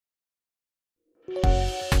In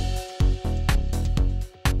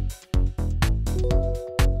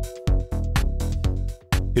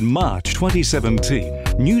March 2017,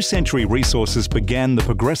 New Century Resources began the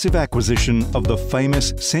progressive acquisition of the famous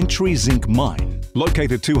Century Zinc mine,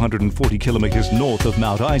 located 240 kilometres north of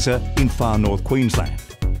Mount Isa in far north Queensland.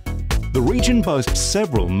 The region boasts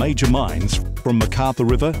several major mines, from MacArthur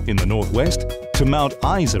River in the northwest to Mount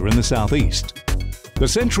Isa in the southeast. The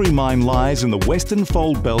Century mine lies in the western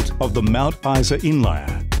fold belt of the Mount Isa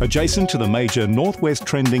inlier, adjacent to the major northwest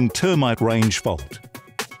trending Termite Range fault.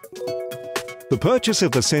 The purchase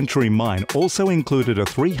of the Century mine also included a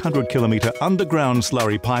 300-kilometre underground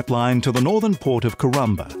slurry pipeline to the northern port of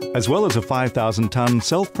Karumba, as well as a 5,000-tonne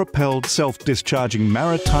self-propelled, self-discharging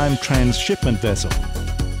maritime transshipment vessel.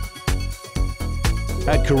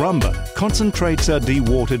 At Karumba, concentrates are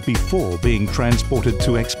dewatered before being transported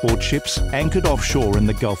to export ships anchored offshore in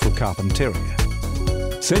the Gulf of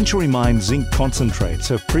Carpentaria. Century Mine zinc concentrates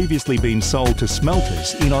have previously been sold to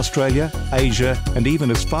smelters in Australia, Asia, and even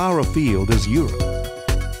as far afield as Europe.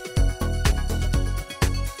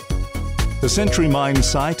 The Century Mine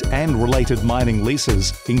site and related mining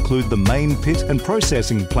leases include the main pit and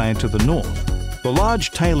processing plant to the north, the large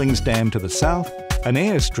tailings dam to the south, an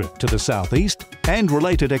airstrip to the southeast, and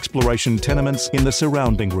related exploration tenements in the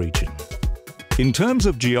surrounding region. In terms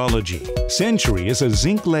of geology, Century is a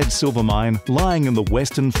zinc-lead-silver mine lying in the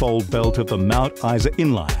western fold belt of the Mount Isa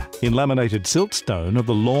inlier, in laminated siltstone of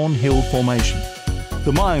the Lawn Hill Formation.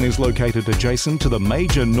 The mine is located adjacent to the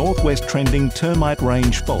major northwest trending Termite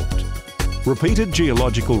Range fault. Repeated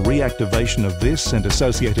geological reactivation of this and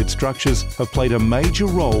associated structures have played a major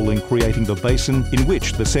role in creating the basin in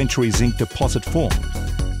which the Century Zinc deposit formed.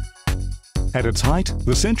 At its height,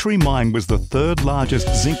 the Century Mine was the third largest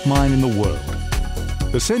zinc mine in the world.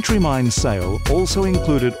 The Century Mine sale also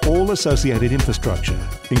included all associated infrastructure,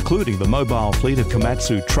 including the mobile fleet of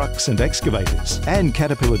Komatsu trucks and excavators, and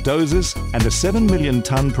Caterpillar dozers, and a 7 million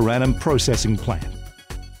tonne per annum processing plant.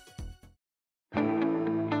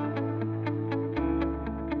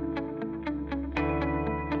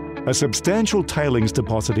 A substantial tailings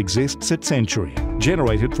deposit exists at Century,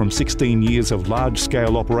 generated from 16 years of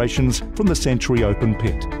large-scale operations from the Century open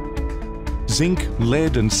pit. Zinc,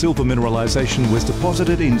 lead and silver mineralisation was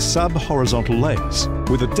deposited in sub-horizontal layers,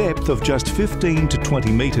 with a depth of just 15 to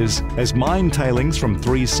 20 metres as mine tailings from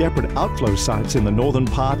 3 separate outflow sites in the northern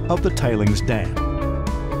part of the tailings dam.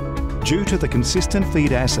 Due to the consistent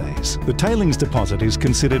feed assays, the tailings deposit is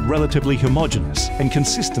considered relatively homogeneous and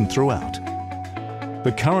consistent throughout.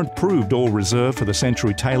 The current proved ore reserve for the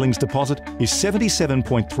Century tailings deposit is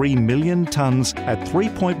 77.3 million tonnes at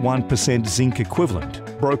 3.1% zinc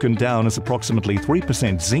equivalent, broken down as approximately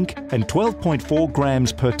 3% zinc and 12.4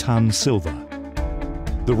 grams per tonne silver.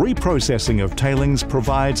 The reprocessing of tailings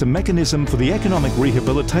provides a mechanism for the economic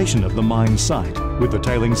rehabilitation of the mine site, with the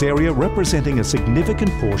tailings area representing a significant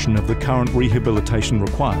portion of the current rehabilitation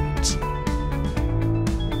requirements.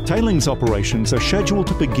 Tailings operations are scheduled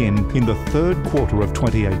to begin in the third quarter of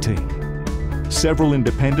 2018. Several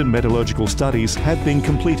independent metallurgical studies have been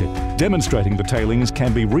completed, demonstrating the tailings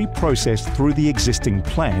can be reprocessed through the existing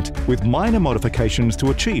plant, with minor modifications to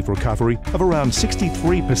achieve recovery of around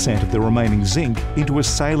 63% of the remaining zinc into a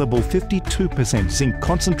saleable 52% zinc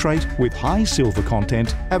concentrate with high silver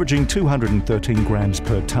content, averaging 213 grams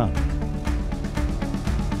per tonne.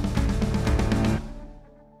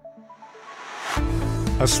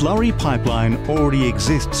 A slurry pipeline already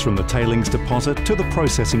exists from the tailings deposit to the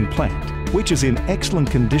processing plant, which is in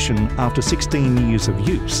excellent condition after 16 years of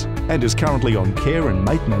use and is currently on care and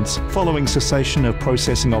maintenance following cessation of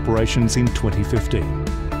processing operations in 2015.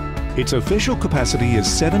 Its official capacity is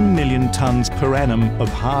 7 million tonnes per annum of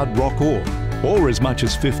hard rock ore, or as much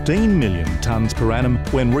as 15 million tonnes per annum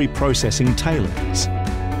when reprocessing tailings.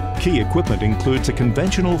 Key equipment includes a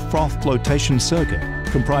conventional froth flotation circuit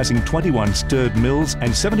comprising 21 stirred mills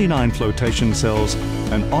and 79 flotation cells,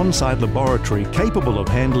 an on-site laboratory capable of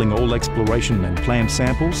handling all exploration and plant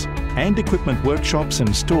samples, and equipment workshops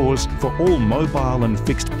and stores for all mobile and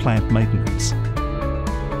fixed plant maintenance.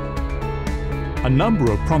 A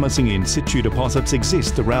number of promising in-situ deposits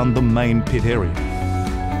exist around the main pit area.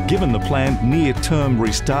 Given the planned near-term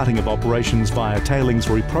restarting of operations via tailings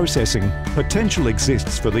reprocessing, potential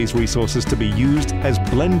exists for these resources to be used as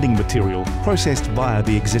blending material processed via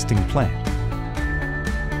the existing plant.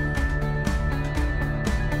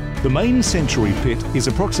 The main Century pit is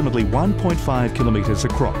approximately 1.5 kilometres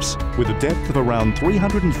across, with a depth of around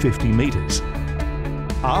 350 metres.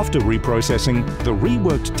 After reprocessing, the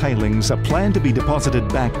reworked tailings are planned to be deposited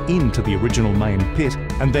back into the original main pit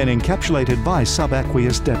and then encapsulated by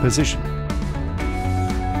subaqueous deposition.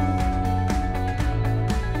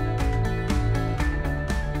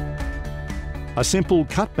 A simple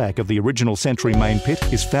cutback of the original Century main pit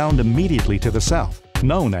is found immediately to the south,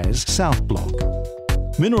 known as South Block.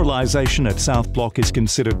 Mineralisation at South Block is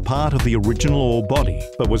considered part of the original ore body,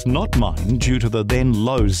 but was not mined due to the then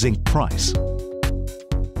low zinc price.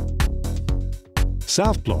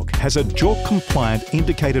 South Block has a JORC-compliant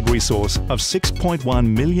indicated resource of 6.1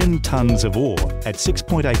 million tonnes of ore at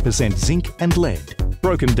 6.8% zinc and lead,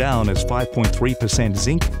 broken down as 5.3%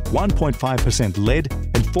 zinc, 1.5% lead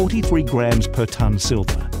and 43 grams per tonne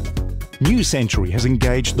silver. New Century has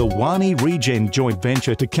engaged the Wani Regen joint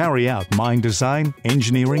venture to carry out mine design,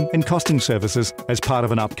 engineering and costing services as part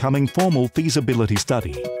of an upcoming formal feasibility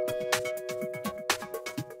study.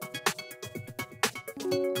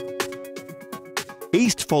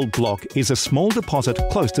 East Fault Block is a small deposit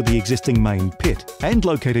close to the existing main pit and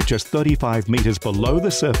located just 35 metres below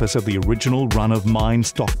the surface of the original run-of-mine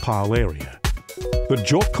stockpile area. The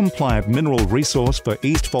JORC-compliant mineral resource for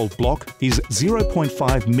East Fault Block is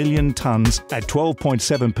 0.5 million tonnes at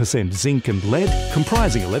 12.7% zinc and lead,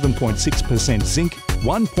 comprising 11.6% zinc,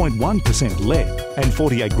 1.1% lead and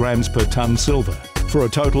 48 grams per tonne silver, for a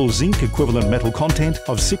total zinc equivalent metal content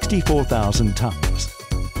of 64,000 tonnes.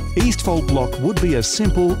 East Fault Block would be a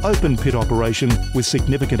simple open pit operation with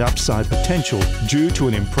significant upside potential due to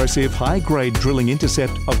an impressive high-grade drilling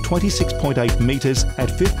intercept of 26.8 metres at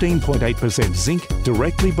 15.8% zinc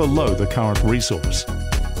directly below the current resource.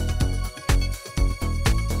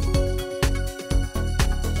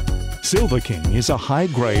 Silver King is a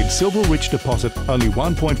high-grade silver-rich deposit only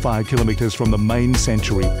 1.5 kilometres from the main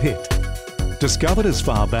Century pit. Discovered as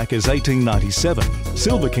far back as 1897,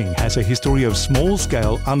 Silver King has a history of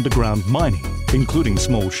small-scale underground mining, including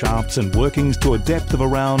small shafts and workings to a depth of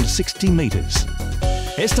around 60 metres.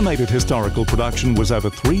 Estimated historical production was over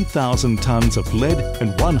 3,000 tonnes of lead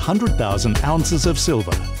and 100,000 ounces of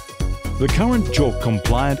silver. The current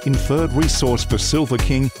JORC-compliant inferred resource for Silver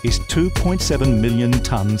King is 2.7 million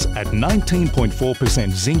tonnes at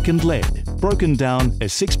 19.4% zinc and lead, broken down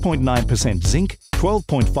as 6.9% zinc,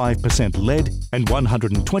 12.5% lead and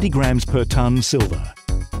 120 grams per tonne silver.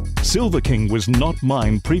 Silver King was not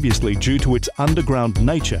mined previously due to its underground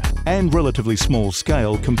nature and relatively small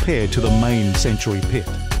scale compared to the main Century pit.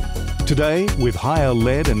 Today, with higher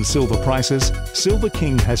lead and silver prices, Silver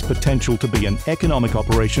King has potential to be an economic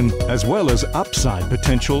operation as well as upside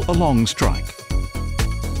potential along strike.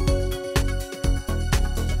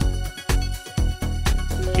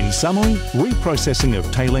 In summary, reprocessing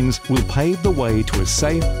of tailings will pave the way to a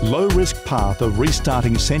safe, low-risk path of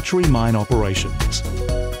restarting Century mine operations.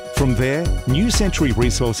 From there, New Century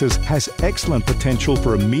Resources has excellent potential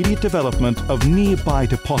for immediate development of nearby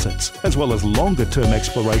deposits, as well as longer-term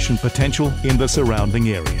exploration potential in the surrounding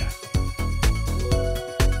area.